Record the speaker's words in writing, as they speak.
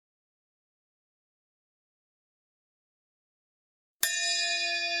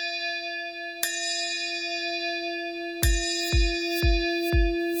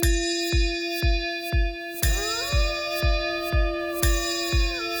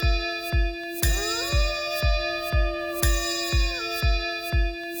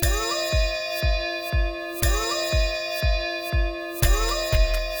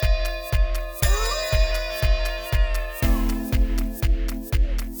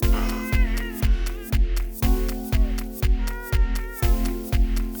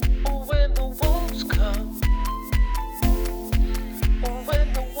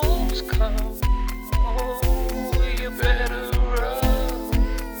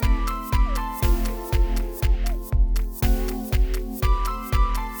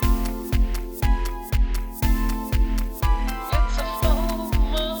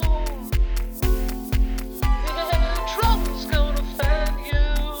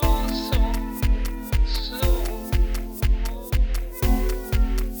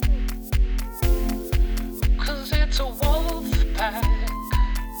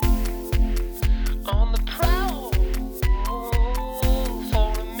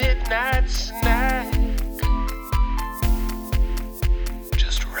that snack.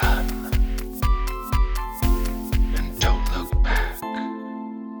 Just run and don't look back.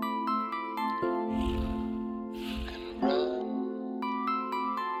 You can run,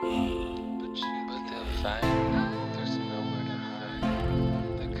 but they'll find you. There's nowhere to hide.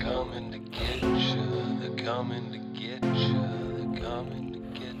 They're coming to get you. They're coming to get you. They're coming to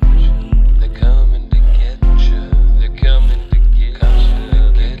get you. They're coming to get you. They're coming to get you. They're coming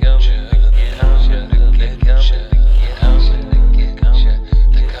to get you. They're coming to get you. They're coming to get you.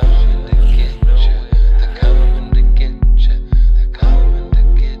 They're coming to get you. They're coming to get you. They're coming to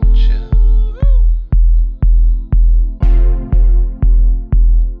get you.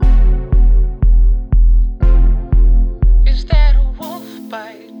 Is that a wolf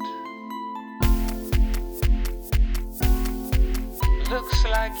bite? Looks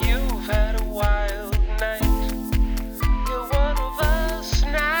like you've had a wild